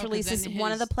NBA just No, 'cause releases then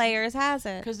one of the his- players has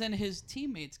it? Because then his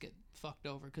teammates get fucked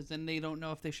over because then they don't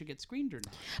know if they should get screened or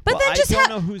not. But Well, then I just don't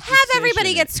know whose have everybody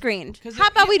decision get it- screened. 'Cause How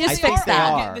about we they just I think fix they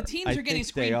that? are. The teams I are getting think they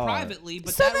screened are. privately,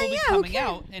 but So that then, will be yeah, who coming cares?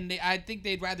 out, and I think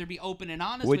they'd rather be open and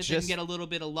honest Which with it and just- get a little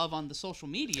bit of love on the social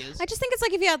medias. I just think it's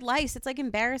like if you had lice, it's like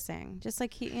embarrassing. Just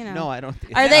like No, I don't.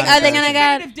 Are they There's gonna a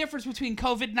get- definitive difference between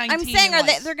COVID-19 I'm saying, and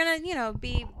lice. they're gonna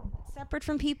be separate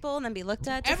from people and then be looked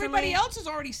at differently? Everybody else is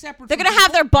already separate. They're from gonna have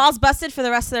people. their balls busted for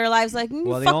the rest of their lives. Like,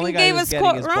 Well, the fucking only guy gave who's us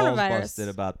getting his balls coronavirus. busted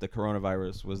about the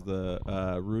coronavirus was the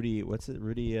Rudy. What's it?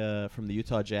 Rudy from the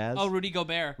Utah Jazz. Oh, Rudy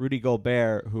Gobert Rudy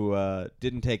Gobert, who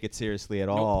didn't take it seriously at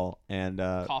all, and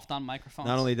coughed on microphones.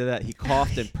 not only did that, he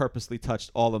coughed and purposely touched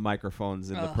all the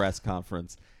microphones in the Ugh. press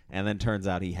conference, and then turns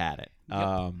out he had it,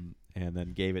 Yep. and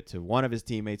then gave it to one of his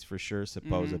teammates for sure,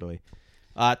 supposedly. Mm-hmm.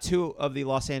 Two of the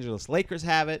Los Angeles Lakers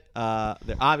have it.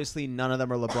 They're obviously none of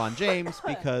them are LeBron James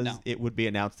because No. it would be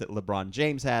announced that LeBron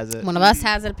James has it. One of us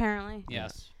has it apparently.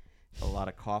 Yes. A lot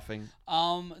of coughing.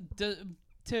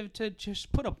 To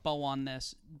just put a bow on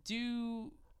this,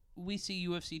 do we see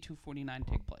UFC 249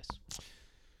 take place?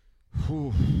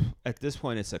 Whew. At this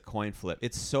point, it's a coin flip.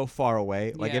 It's so far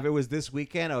away. Like, Yeah. if it was this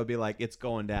weekend, I would be like, it's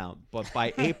going down. But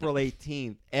by April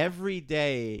 18th, every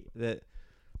day that...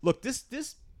 Look, this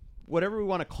whatever we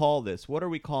want to call this, what are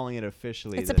we calling it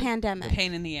officially? It's a pandemic.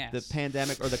 Pain in the ass. The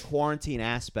pandemic or the quarantine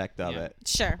aspect of Yeah. it.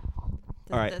 Sure.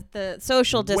 All right. The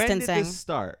social distancing. When did this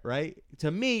start, right? To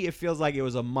me, it feels like it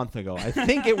was a month ago. I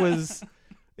think it was...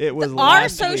 It was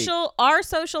last week. Our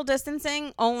social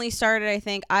distancing only started, I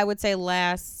think, I would say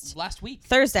last week.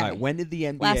 Thursday. All right, when did the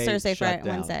NBA last Thursday, shut Friday,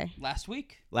 down? Wednesday. Last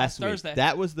week. Thursday.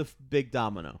 That was the big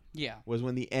domino. Yeah. Was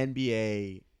when the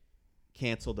NBA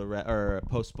cancel or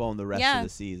postpone the rest Yeah. of the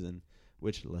season.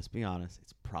 Which, let's be honest,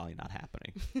 it's probably not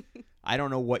happening. I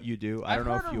don't know what you do. I don't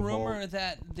know if you I've heard a rumor hold.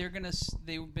 that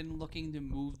they've been looking to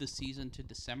move the season to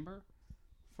December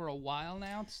for a while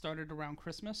now. It started around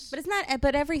Christmas. But it's not.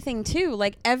 But everything too.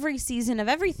 Like every season of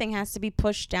everything has to be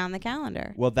pushed down the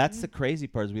calendar. Well, that's the crazy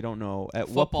part is we don't know at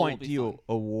what Football point will do be you fun.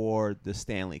 award the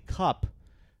Stanley Cup.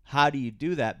 How do you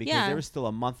do that? Because Yeah. there was still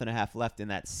a month and a half left in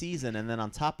that season, and then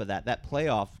on top of that, that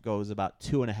playoff goes about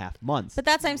 2.5 months. But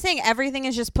that's what I'm saying. Everything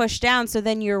is just pushed down, so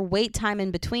then your wait time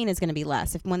in between is going to be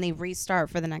less when they restart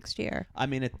for the next year. I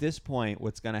mean, at this point,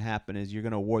 what's going to happen is you're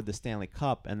going to award the Stanley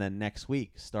Cup, and then next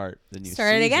week start the new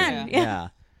Start it season. again. Yeah. Yeah.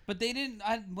 But they didn't.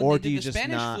 Or When do they you did the just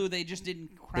Spanish not- flu, they just didn't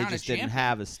They crown just a champion. didn't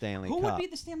have a Stanley Who Cup. would be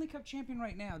the Stanley Cup champion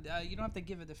right now? You don't have to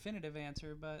give a definitive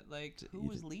answer, but like, who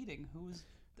was leading? Who was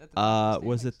at the top of the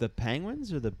Was it standings? the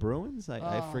Penguins or the Bruins?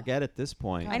 I forget at this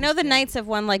point. God. I know the Knights have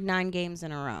won like 9 games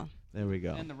in a row. There we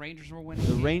go. And the Rangers were winning.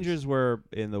 The games. Rangers were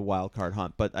in the wild card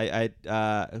hunt, but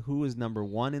who was number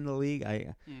 1 in the league?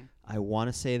 I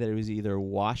want to say that it was either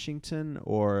Washington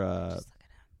or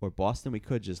Boston. We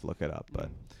could just look it up, but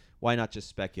why not just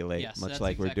speculate? Yes, much that's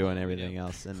like we're exactly doing what we everything do.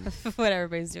 else. And What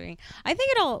everybody's doing. I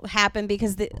think it'll happen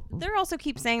because they're also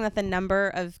keep saying that the number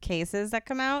of cases that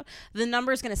come out, the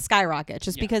number is going to skyrocket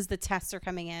just Yeah. because the tests are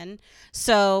coming in.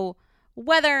 So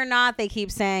whether or not they keep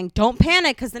saying don't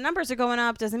panic because the numbers are going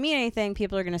up doesn't mean anything.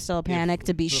 People are going to still panic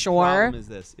to be the sure. problem is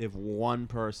this: if one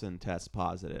person tests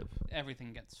positive,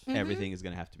 Everything gets. everything is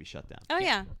going to have to be shut down. Oh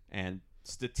yeah. And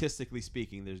statistically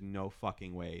speaking, there's no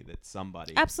fucking way that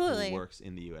somebody Absolutely. who works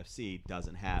in the UFC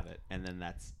doesn't have it, and then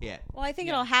that's it. Well, I think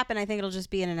Yeah. it'll happen. I think it'll just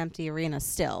be in an empty arena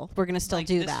still. We're going to still Like,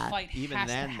 do this that. Fight Even has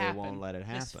then, to they happen. won't let it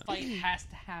This happen. fight has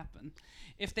to happen.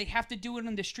 If they have to do it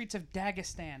in the streets of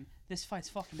Dagestan, this fight's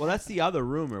fucking. Well, that's happening. the other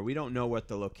rumor. We don't know what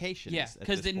the location Yeah, is.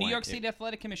 because the New York State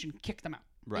Athletic Commission kicked them out.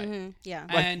 Right. Yeah.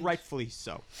 And- Rightfully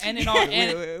so. And in our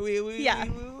and Yeah.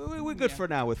 We're good for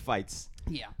now with fights.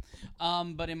 yeah,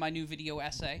 but in my new video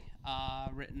essay,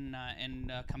 written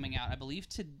and coming out, I believe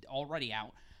already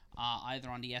out, either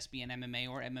on the SBN MMA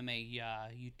or MMA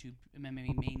YouTube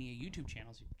MMA Mania YouTube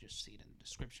channels. You can just see it in the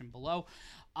description below.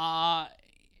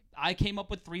 I came up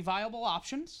with 3 viable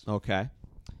options. Okay.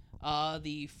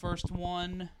 The first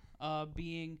one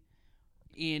being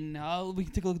in we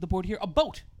can take a look at the board here. A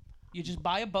boat. You just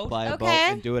buy a boat. Buy a boat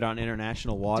Okay. and do it on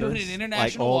international waters. in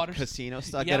international like old waters. casino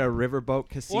stuff. Yep. Get a riverboat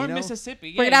casino. or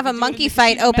Mississippi. We're going to have a monkey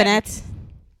fight. Open it.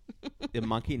 The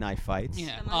monkey knife fights.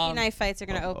 Yeah. The monkey knife fights are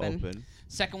going to open.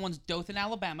 Second one's Dothan,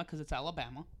 Alabama, because it's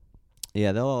Alabama.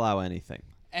 Yeah, they'll allow anything.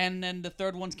 And then the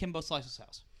third one's Kimbo Slice's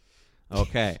house.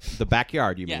 Okay. The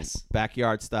backyard, you Yes. mean?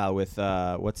 Backyard style with,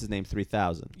 what's his name,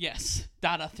 3000. Yes.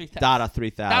 Dada 3000. Dada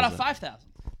 3000. Dada 5000.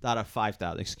 Dada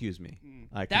 5000. Excuse me.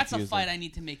 I That's a confused fight them. I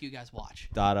need to make you guys watch.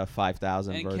 Dada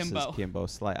 5000 And versus Kimbo. Kimbo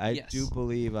Slice. I Yes. do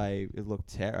believe it looked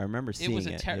terrible. I remember seeing It was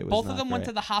a it. Both of not them went great.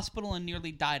 to the hospital and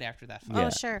nearly died after that fight. Oh, Yeah,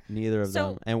 sure. Neither of So-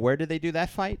 them. And where did they do that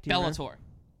fight? Do you remember? Bellator.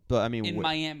 But I mean, In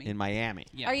Miami. In Miami.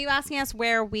 Yeah. Are you asking us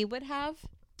where we would have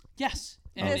Yes.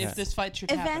 And Okay. if this fight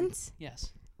should happen. events?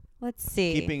 Yes. Let's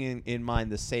see. Keeping in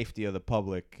mind the safety of the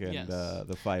public and Yes.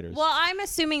 the fighters. Well, I'm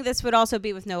assuming this would also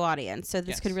be with no audience, so this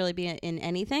Yes. could really be in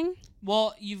anything.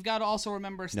 Well, you've got to also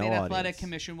remember State No Athletic audience.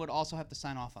 Commission would also have to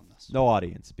sign off on this. no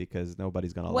audience because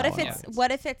nobody's gonna. What allow if an it's audience.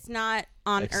 what if it's not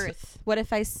on Ex- Earth? What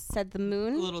if I said the A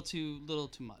moon? little too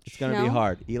much. It's gonna be No?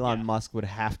 hard. Elon Yeah. Musk would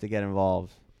have to get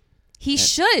involved. He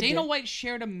should. Dana White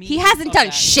shared a meme. He hasn't of done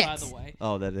that, shit. By the way,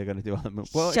 Oh, that they're gonna do on the moon.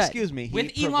 Well, Shut. excuse me. with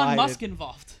he Elon provided, Musk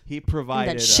involved. He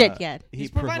provided shit yet. He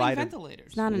He's providing provided ventilators.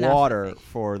 It's not enough. water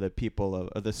for the people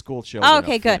of the school children. Oh,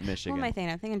 okay, of good. Flint, What Michigan. am I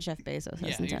thinking? I'm thinking Jeff Bezos Yeah,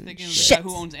 hasn't you're done thinking of the shit. guy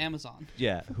who owns Amazon.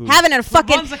 Yeah, who's- Having a Who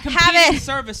fucking runs a have competing it.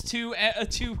 service to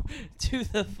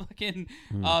the fucking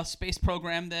space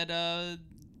program that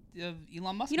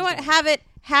Elon Musk. You know is what? doing.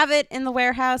 Have it in the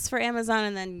warehouse for Amazon,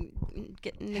 and then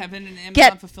Having an Amazon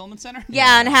Get- fulfillment center.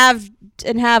 yeah, and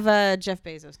have Jeff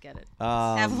Bezos get it.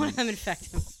 Have one of them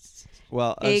infect him.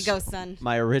 Well, There you go, son.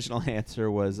 My original answer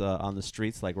was on the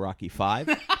streets like Rocky 5.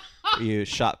 You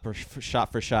shot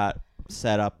for shot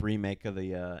setup remake of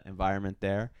the environment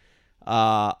there.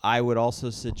 I would also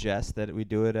suggest that we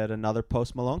do it at another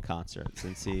Post Malone concert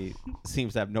since he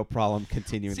seems to have no problem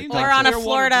continuing Seems the like Or on a Clearwater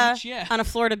Florida Beach, yeah. on a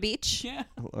Florida beach. Yeah,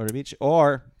 Florida Beach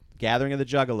or Gathering of the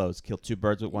Juggalos. Kill 2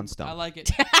 birds with 1 stone. I like it.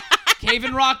 Cave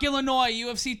in Rock, Illinois,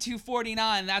 UFC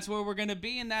 249. That's where we're gonna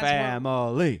be, and that's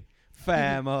where.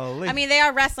 Family. I mean, they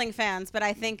are wrestling fans, but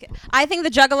I think the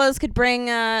Juggalos could bring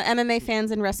MMA fans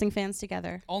and wrestling fans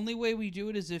together. Only way we do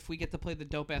it is if we get to play the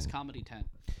dope ass comedy tent.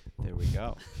 There we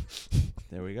go.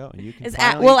 There we go. And you can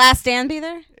Will Ask Dan be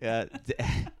there? uh, d-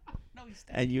 No,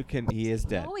 And you can. He is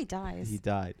dead. Oh, he dies. He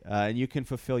died. And you can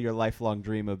fulfill your lifelong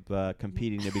dream of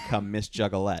competing to become Miss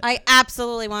Juggalette. I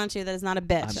absolutely want to. That is not a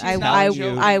bitch. I'm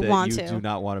I want you to. do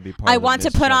not want to be part I of the want to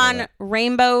Miss put on Juggalette.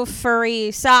 rainbow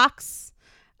furry socks,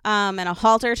 and a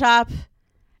halter top,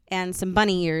 and some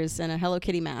bunny ears and a Hello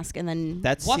Kitty mask, and then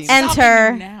That What's seems. stopping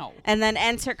enter you now? and then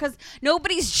enter because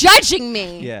nobody's judging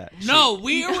me. Yeah. No,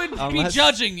 we would be Unless-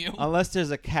 judging you. Unless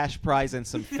there's a cash prize and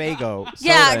some Faygo soda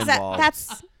Yeah, exactly. involved.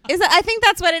 I think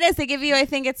that's what it is. They give you. I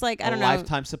think it's like I don't a know.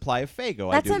 lifetime supply of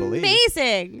Faygo. That's I do believe.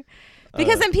 amazing.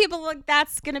 Because then people look.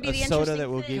 That's going to be A the soda interesting that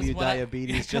will thing. give you Because when I-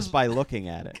 diabetes because- just by looking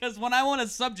at it. Because when I want to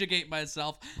subjugate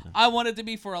myself, I want it to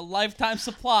be for a lifetime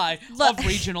supply Look, of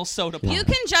regional soda pop. You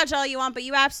can judge all you want, but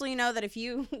you absolutely know that if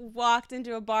you walked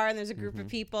into a bar and there's a group Mm-hmm. of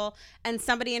people and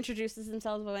somebody introduces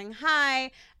themselves going,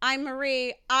 "Hi, I'm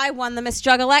Marie. I won the Miss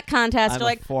Juggalette contest." I'm You're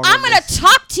a like, former "I'm going to Miss-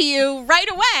 talk to you right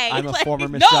away." I'm a Like, former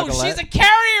Miss No, Juggalette. she's a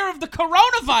carrier of the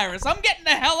coronavirus. I'm getting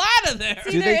the hell out of there.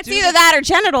 Do they It's do either the- that or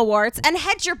genital warts, and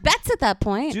hedge your bets at that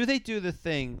point. Do they do the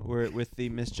thing where with the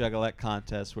Miss Juggalette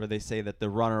contest where they say that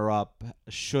the runner-up,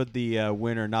 should the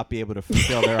winner not be able to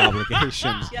fulfill their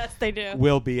obligations, Yes, they do.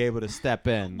 will be able to step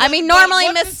in? I mean, But normally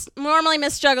what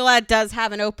Miss Juggalette does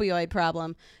have an opioid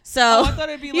problem, so Oh, I thought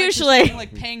it'd be like usually something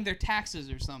like paying their taxes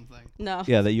or something. no.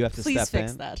 Yeah, that you have to Please step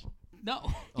fix in. that. No.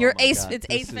 Oh Your my Ace, God, it's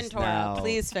this Ace is Ventura. now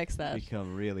Please fix that.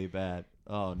 Become really bad.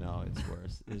 Oh no, it's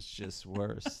worse. It's just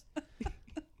worse.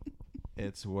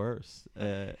 It's worse.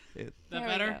 That There we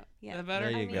better? go. Yeah. That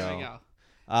better? There you There we go. go.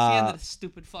 It's the end Uh, of this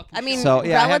stupid fucking I mean, show. So,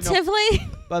 yeah, I have no- relatively.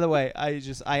 by the way,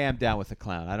 I am down with the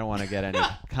clown. I don't want to get any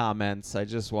comments. I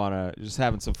just want to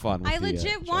having some fun. With I the,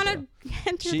 legit want Juggalette. to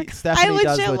enter She, the. Stephanie I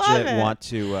does legit love legit it. want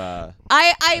to.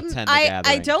 I attend the I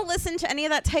gathering. don't listen to any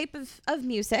of that type of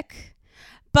music,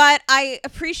 but I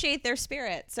appreciate their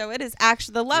spirit. So it is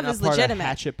actually the love You're not is part of legitimate.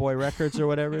 Hatchet Boy Records or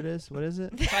whatever it is. What is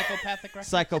it? Psychopathic record.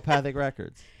 Psychopathic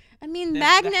Records. I mean, The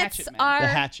magnets Hatchet Man. are. The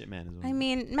Hatchet Man is. What I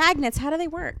mean, magnets. How do they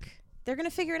work? They're gonna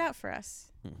figure it out for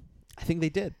us. I think they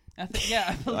did. I think, yeah.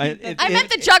 I I- believe it- that. I meant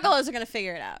the juggalos are gonna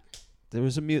figure it out. There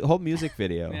was a whole music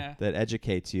video Yeah. that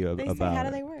educates you They about say, how do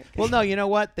it. they work? Well, no, you know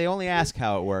what? They only ask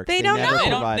how it works. They don't never know.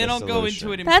 provide They a don't go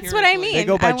solution. into it. That's what I empirically. mean. They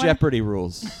go by I want- Jeopardy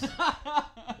rules.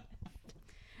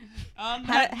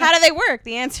 How do they work?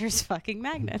 The answer is fucking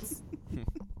magnets.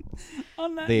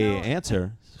 On that The note,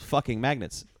 answer: fucking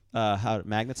magnets.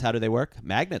 How do they work?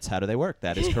 Magnets. How do they work?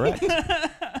 That is correct. I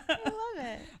love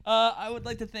it. I would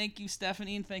like to thank you,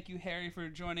 Stephanie, and thank you, Harry, for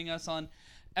joining us on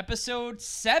episode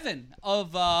 7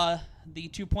 of the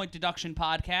 2 Point Deduction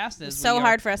podcast. It's so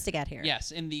hard for us to get here.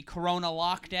 Yes, in the Corona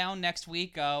lockdown next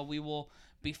week, we will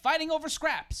be fighting over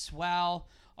scraps while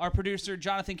our producer,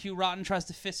 Jonathan Q. Rotten, tries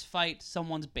to fist fight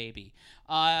someone's baby.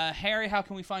 Harry, how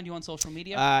can we find you on social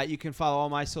media? You can follow all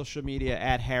my social media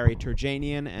at Harry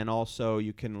Turjanian, and also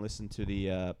you can listen to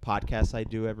the podcast I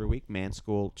do every week, Man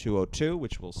School 202,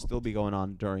 which will still be going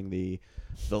on during the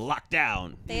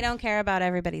lockdown. They don't care about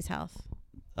everybody's health.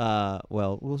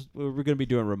 Well, we're going to be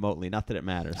doing remotely. Not that it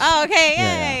matters. Oh, okay.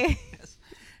 Yeah, Yay.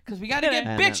 Because we got to get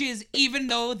And, bitches even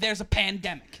though there's a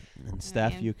pandemic. And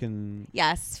Steph, man. you can.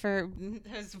 Yes, I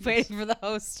was waiting for the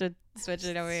host to switch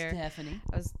it over here. Stephanie.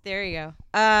 There you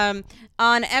go.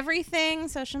 On everything,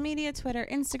 social media, Twitter,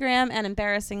 Instagram, and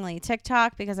embarrassingly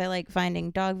TikTok, because I like finding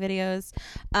dog videos.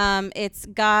 It's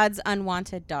God's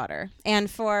Unwanted Daughter. And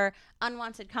for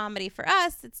unwanted comedy for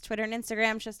us, it's Twitter and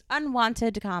Instagram, just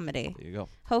unwanted comedy. There you go.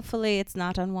 Hopefully it's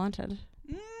not unwanted.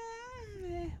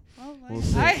 We'll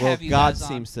see. I Well, have you God guys on.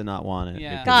 seems to not want it.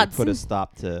 Yeah. because God's- it put a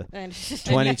stop to I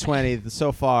 2020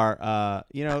 so far.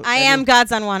 am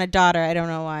God's unwanted daughter. I don't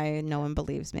know why no one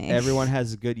believes me. Everyone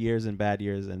has good years and bad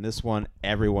years, and this one,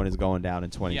 everyone is going down in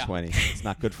 2020. It's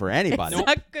not good for anybody. It's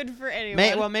not good for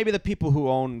anyone. Maybe the people who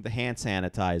own the hand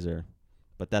sanitizer,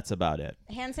 but that's about it.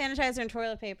 Hand sanitizer and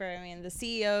toilet paper. I mean, the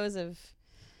CEOs of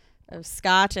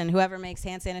Scotch and whoever makes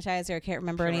hand sanitizer. I can't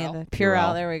remember any of the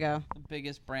Purell. There we go. The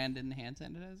biggest brand in hand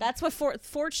sanitizer. That's what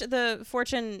the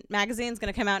Fortune magazine's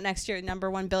going to come out next year.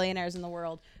 #1 billionaires in the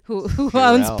world who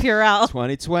owns Purell.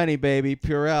 2020, baby,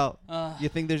 Purell. Ugh. You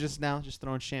think they're just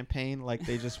throwing champagne like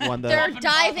they just won the? They're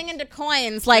diving into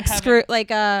coins like Scrooge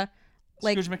McDuck.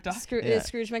 Yeah.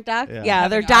 Scrooge McDuck. Yeah. Yeah,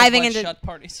 they're Having diving eyes wide into shut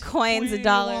parties. coins We of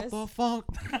dollars. want the funk.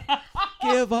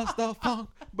 Give us the funk,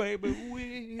 baby.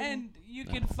 We And you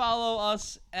can follow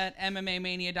us at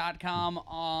MMAmania.com,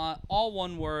 all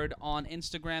one word, on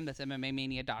Instagram. That's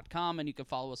MMAmania.com. And you can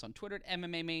follow us on Twitter at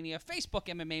MMA Mania, Facebook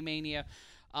MMA Mania.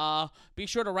 Be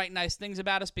sure to write nice things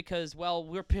about us because, well,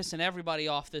 we're pissing everybody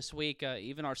off this week,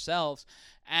 even ourselves.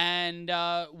 And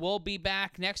we'll be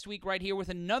back next week right here with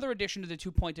another edition of the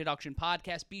 2 Point Deduction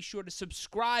podcast. Be sure to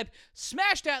subscribe,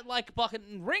 smash that like button,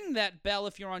 and ring that bell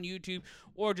if you're on YouTube,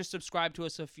 or just subscribe to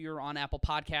us if you're on Apple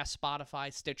Podcasts,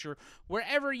 Spotify, Stitcher,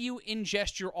 wherever you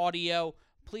ingest your audio.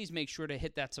 Please make sure to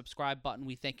hit that subscribe button.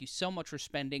 We thank you so much for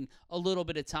spending a little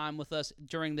bit of time with us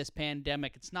during this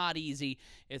pandemic. It's not easy.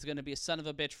 It's going to be a son of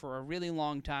a bitch for a really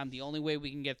long time. The only way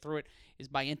we can get through it is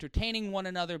by entertaining one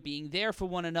another, being there for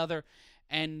one another,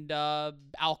 and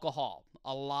alcohol.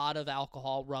 A lot of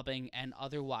alcohol rubbing and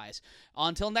otherwise.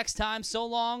 Until next time, so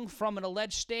long from an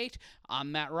alleged state.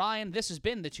 I'm Matt Ryan. This has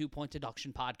been the 2 Point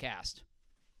Deduction Podcast.